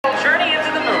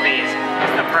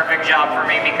job for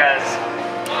me because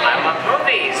I love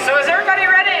movies. So is everybody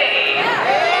ready?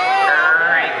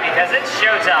 Great, because it's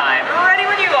showtime. Ready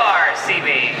when you are,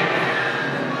 CB.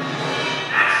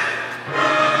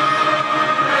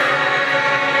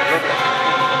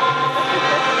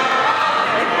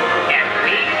 And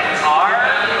we are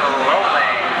rolling.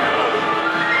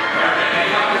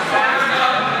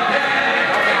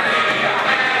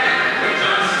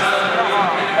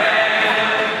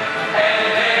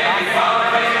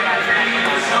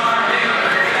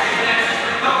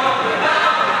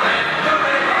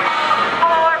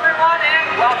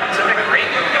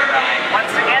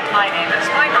 My name is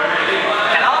Michael,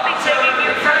 and I'll be taking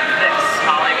you from this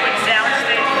Hollywood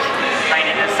soundstage right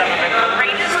into some of the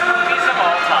greatest movies of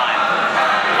all time,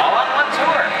 all on one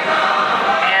tour.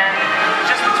 And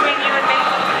just between you and me,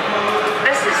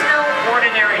 this is no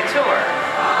ordinary tour,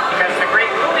 because the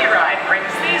Great Movie Ride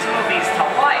brings these movies to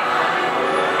life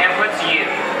and puts you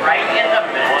right in the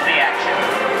middle of the action.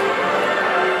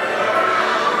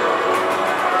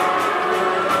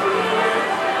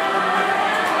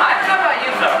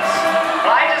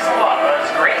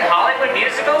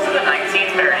 Musicals of the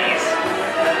 1930s.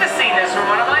 This scene is from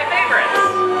one of my favorites,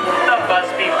 the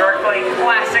Busby Berkeley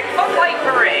classic Footlight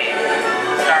Parade,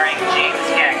 starring James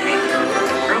Cagney,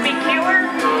 Ruby Keeler,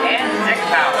 and Dick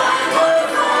Powell.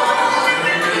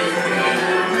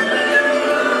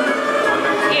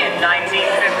 In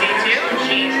 1952,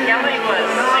 Gene Kelly was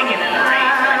Singing in the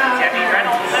Rain with Debbie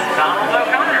Reynolds and Donald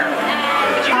O'Connor.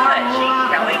 Did you know that Gene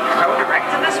Kelly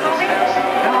co-directed this movie?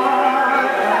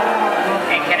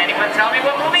 Can anyone tell me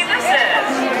what movie this is?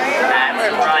 That's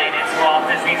right, it's Walt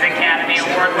Disney's Academy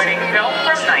Award-winning film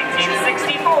from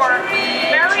 1964,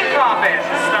 Mary Poppins,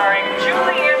 starring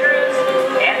Julie Andrews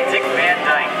and Dick Van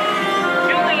Dyke.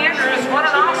 Julie Andrews won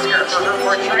an Oscar for her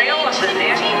portrayal of the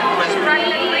nanny who was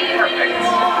practically perfect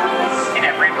in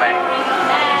every way.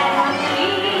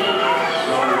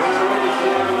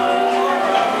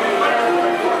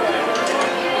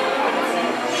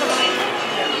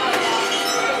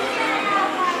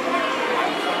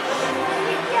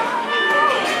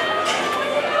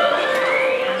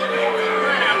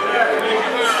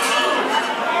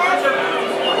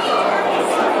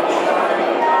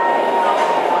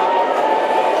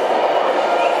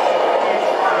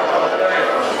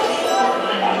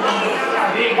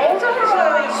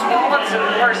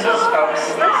 Folks,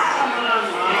 this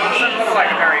doesn't look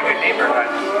like a very good neighborhood.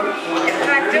 In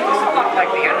fact, it looks a lot like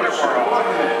the underworld,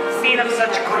 scene of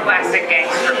such classic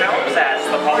gangster films as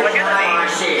The Public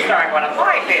Enemy, starring one of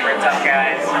my favorite tough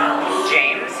guys,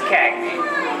 James Cagney.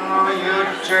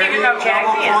 Even though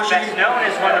Cagney is best known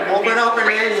as one of the movie's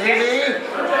greatest gangsters,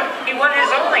 he won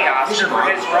his only Oscar for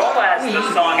his role as the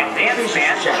song and dance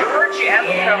man George M.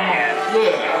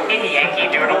 Cohan in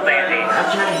Yankee Doodle Dandy. I'm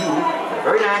telling you, a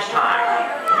very nice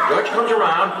time. George comes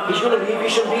around, he's going to leave you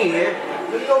some beer,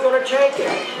 but you're going to take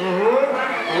it.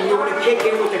 And you're going to kick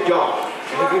in with the dog.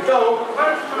 And if you don't,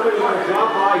 somebody's going to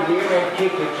drop by here and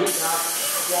kick your teeth out,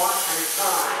 one at a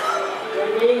time. You know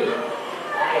what I mean?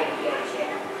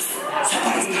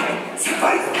 Somebody's coming!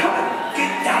 Somebody's coming!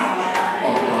 Get down!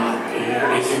 Oh, dear,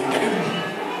 is it them?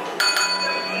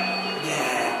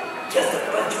 Yeah, just a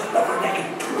bunch of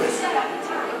rubber-necked tourists.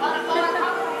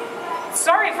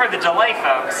 Sorry for the delay,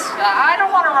 folks. I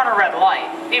don't want to run a red light,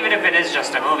 even if it is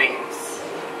just a movie.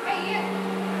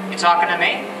 You talking to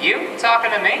me? You talking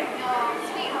to me? No,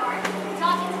 sweetheart.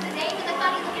 Talking to the dame with the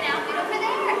funny-looking outfit over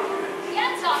there.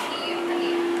 Yeah, I'm talking to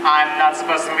you. I'm not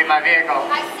supposed to leave my vehicle.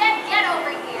 I said get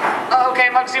over here. Okay,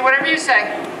 Muggsy, whatever you say.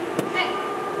 Hey.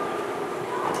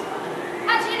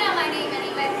 How'd you know my name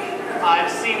anyway? I've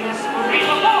seen this movie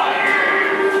before.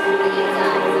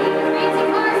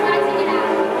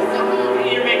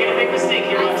 You're making a big mistake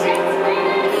here, Muggsy.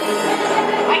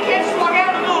 I can't slug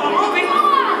out in the middle of a movie.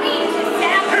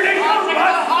 Here they come,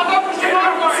 bud! I'll go for some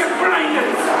more.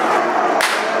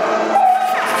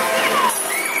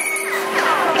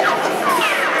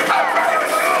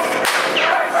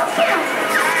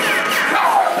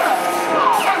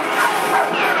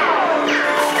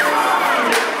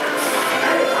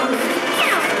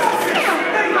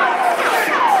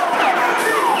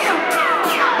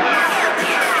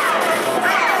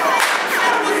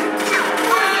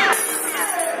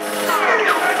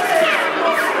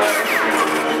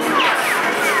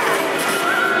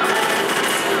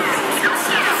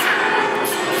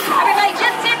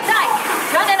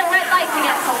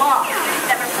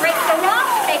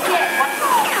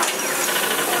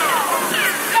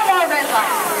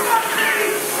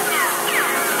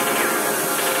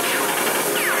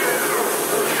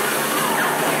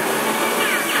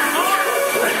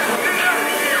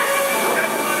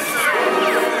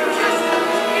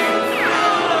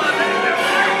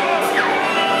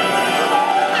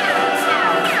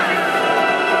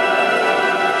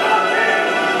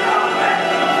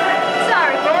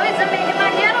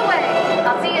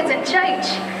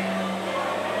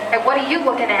 Hey, what are you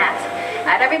looking at?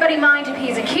 Had everybody mind if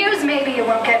he's accused, maybe you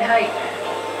won't get hurt.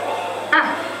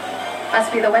 Ah,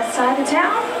 must be the west side of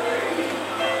town.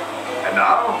 And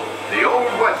now, the Old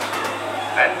West,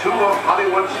 and two of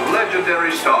Hollywood's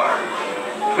legendary stars,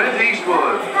 Clint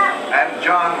Eastwood and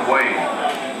John Wayne.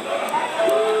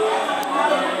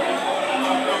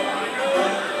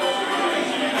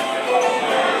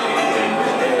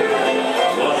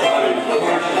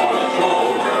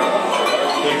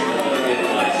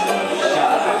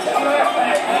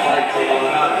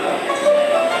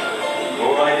 Go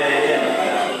right ahead.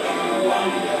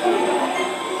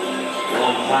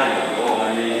 Long time ago, I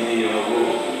made me a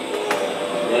rule.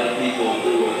 Let people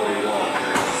do what they want.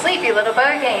 Sleepy little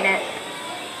bug, ain't it?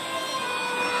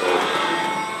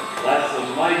 That's a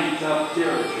mighty tough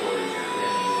territory you're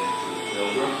heading into,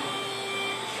 Pilgrim.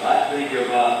 I think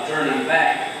about turning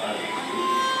back.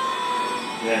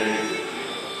 That is, if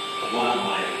you want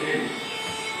my opinion.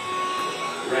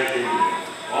 I reckon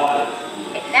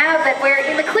now that we're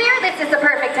in the clear, this is the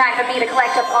perfect time for me to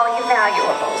collect up all your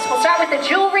valuables. We'll start with the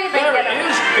jewelry. There it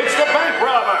is. It's the bank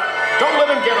robber. Don't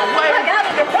let him get away. Look out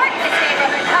in the front, this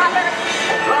neighborhood copper.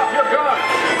 Drop your gun.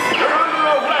 You're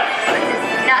under arrest. This is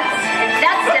nuts. It's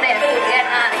nuts to this. Get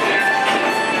out of here.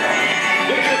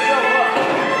 Dig yourself up.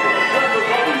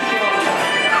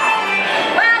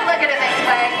 Well, look at it this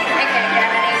way. I can't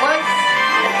get any worse.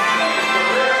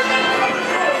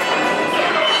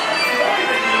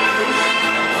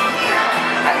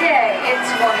 Okay,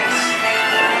 it's worse.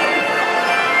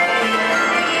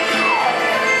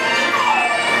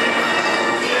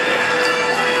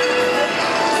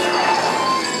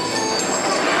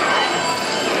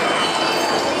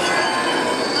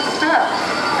 I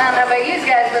don't know about you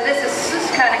guys, but this is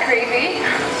kind of creepy.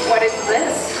 What is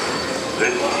this?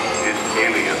 This is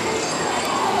Alien.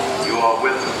 You are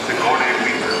with Sigourney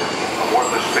Weaver aboard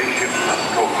the spaceship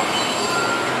Nostromo.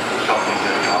 Something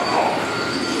has gone wrong.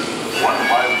 One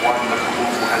by one, the crew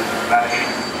has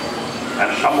vanished. And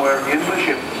somewhere in the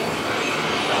ship,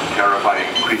 a terrifying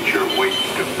creature waits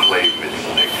to claim its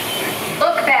next victim.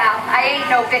 Look, Val, I ain't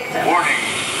no victim. Warning,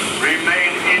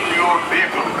 remain in your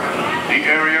vehicle. The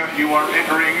area you are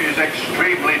entering is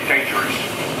extremely dangerous.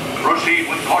 Proceed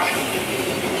with caution.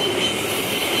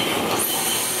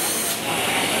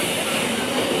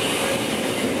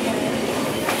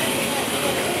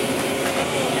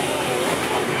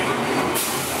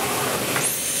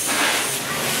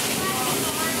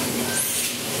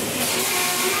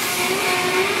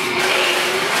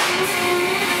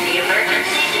 The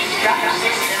emergency destruct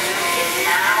system is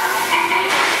now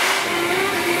active.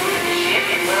 The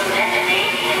ship will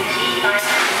detonate in T-minus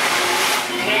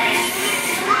 10.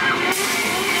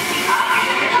 The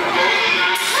oxygen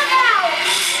override. Look out!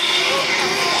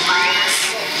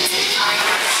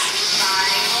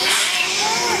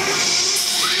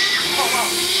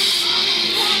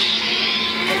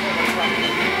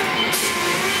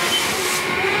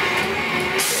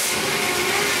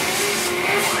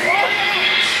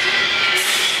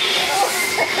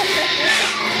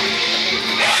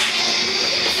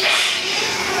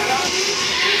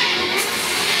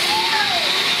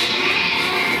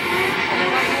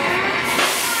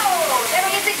 Oh, there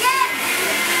he is again!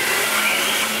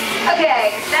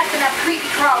 Okay, that's enough creepy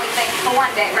crawly things for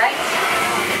one day, right?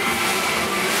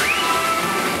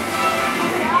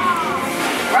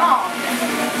 Wrong.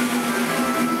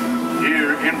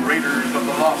 Here in Raiders of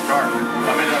the Lost Ark,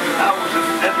 amid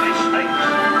 1,000 deadly snakes,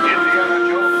 Indiana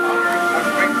Jones unearths a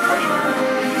great treasure.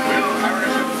 Will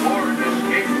Harrison Ford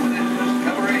escape with his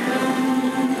discovery?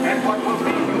 And what will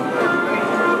be your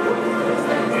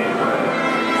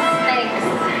Snakes.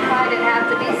 Why'd it have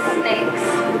to be snakes?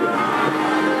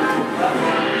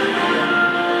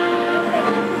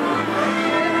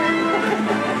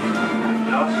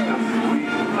 dust of 3,000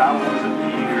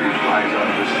 years lies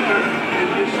undisturbed in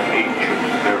this ancient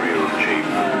burial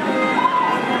chamber.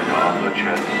 And on the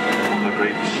chest, the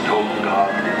great stone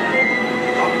god,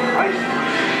 a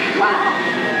priceless jewel. Wow.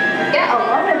 Get a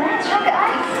load of that chunk of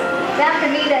ice. Time for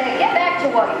me to get back to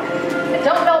work. But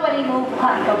don't nobody move,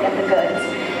 honey. Go get the goods.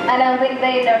 I don't think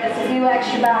they notice a few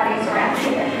extra bodies around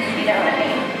here. You know what I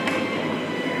mean?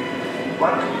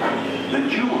 But the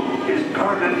jewel is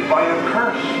guarded by a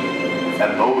curse,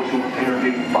 and those who dare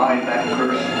defy that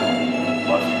curse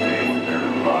must pay with their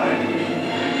lives.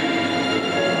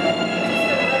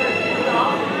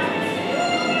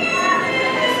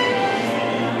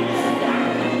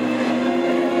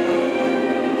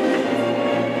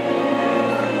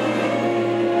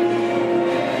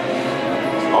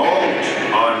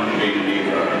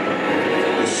 Unbeliever,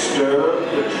 disturb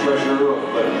the treasure of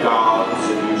the gods,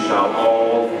 and you shall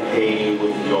all pay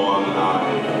with your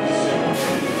lives.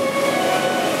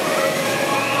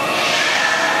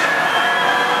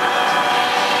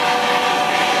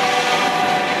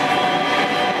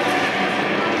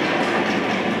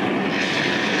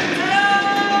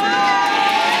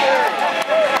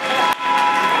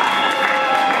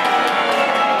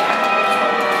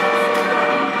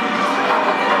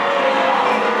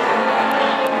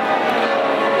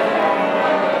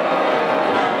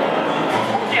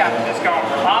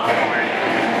 popcorn.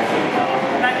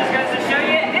 And that just goes to show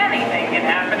you anything can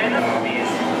happen in the movies.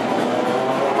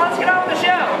 Let's get on with the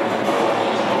show.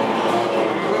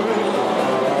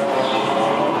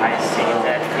 I see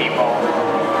dead people.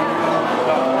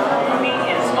 The horror movie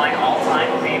is my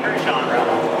all-time favorite genre.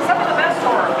 Some of the best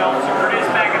horror films were produced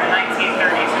back in the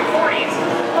 1930s and 40s.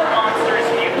 The monsters,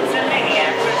 mutants, and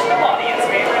maniacs are still audience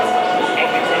favorites and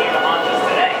continue to haunt us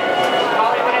today.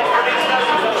 Hollywood has produced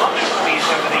dozens of other movies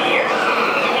over the years,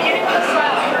 beginning with a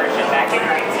silent version back in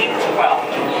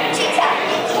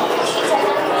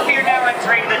 1912. We are now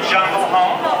entering the jungle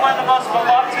home of one of the most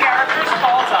beloved characters of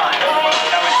all time. No,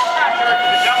 it's not George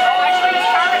the Jungle, actually it's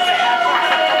Tarzan.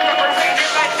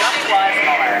 Portrayed by Johnny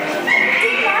Weissmuller.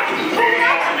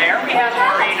 There we have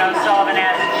Maureen O'Sullivan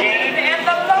as Jane and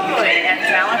the lovely and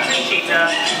talented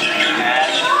Cheetah as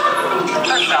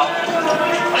herself.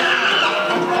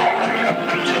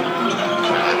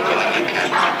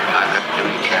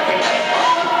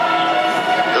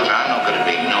 Those are no good at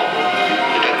being noble.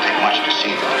 It doesn't take much to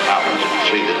see the problems of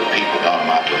three little people don't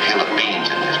amount to a hill of beans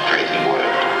in this crazy world.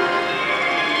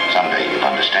 Someday you'll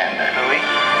understand that. Louis,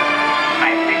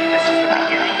 I think this is the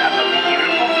beginning of a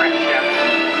beautiful friendship.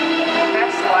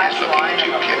 Best last line of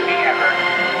a movie ever.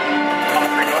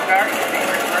 Humphrey Bogart,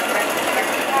 favorite person,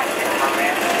 fantastic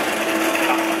romance.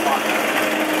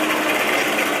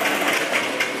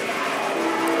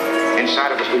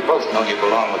 Inside of us, we both know you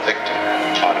belong with Victor.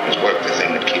 Part of his work, the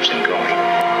thing that keeps him going.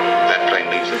 If that plane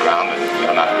leaves the ground and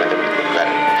you're not with him, you look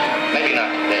better. Maybe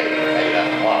not today, maybe not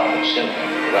tomorrow, but soon.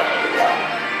 The rest of the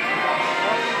time.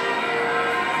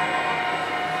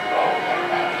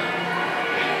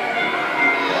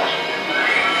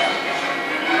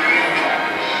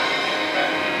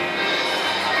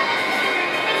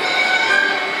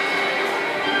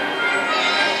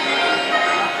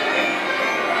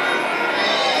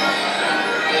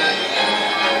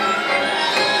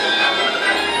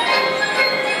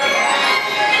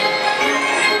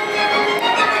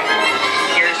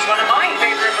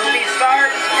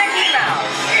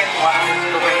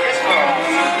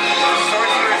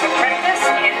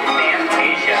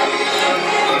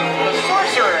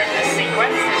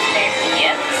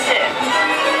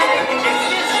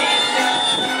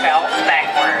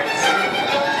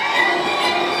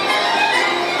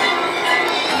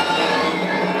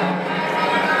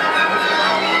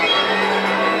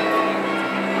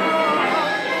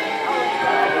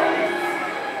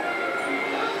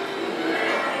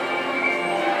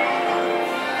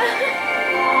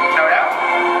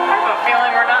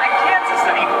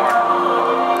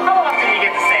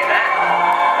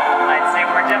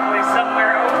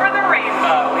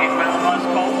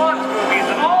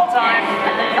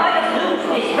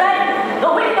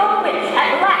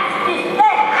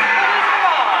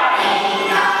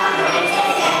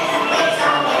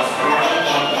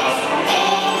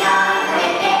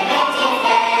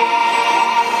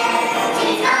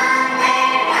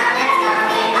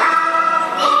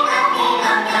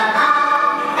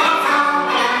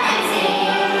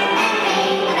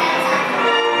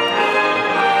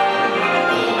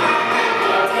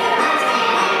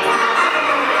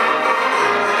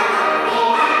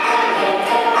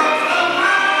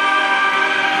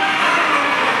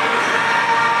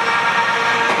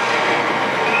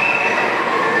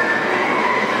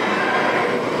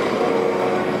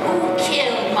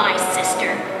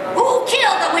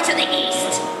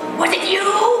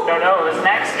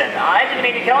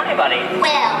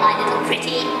 Well, my little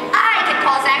pretty, I can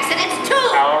cause accidents too.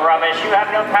 Oh, rubbish. You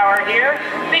have no power here.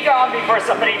 Be gone before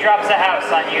somebody drops a house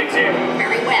on you, too.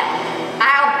 Very well.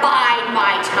 I'll bide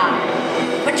my time.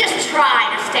 But just try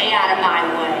to stay out of my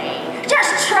way.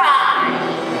 Just try.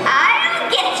 I'll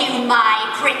get you, my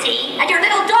pretty, and your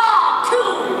little dog.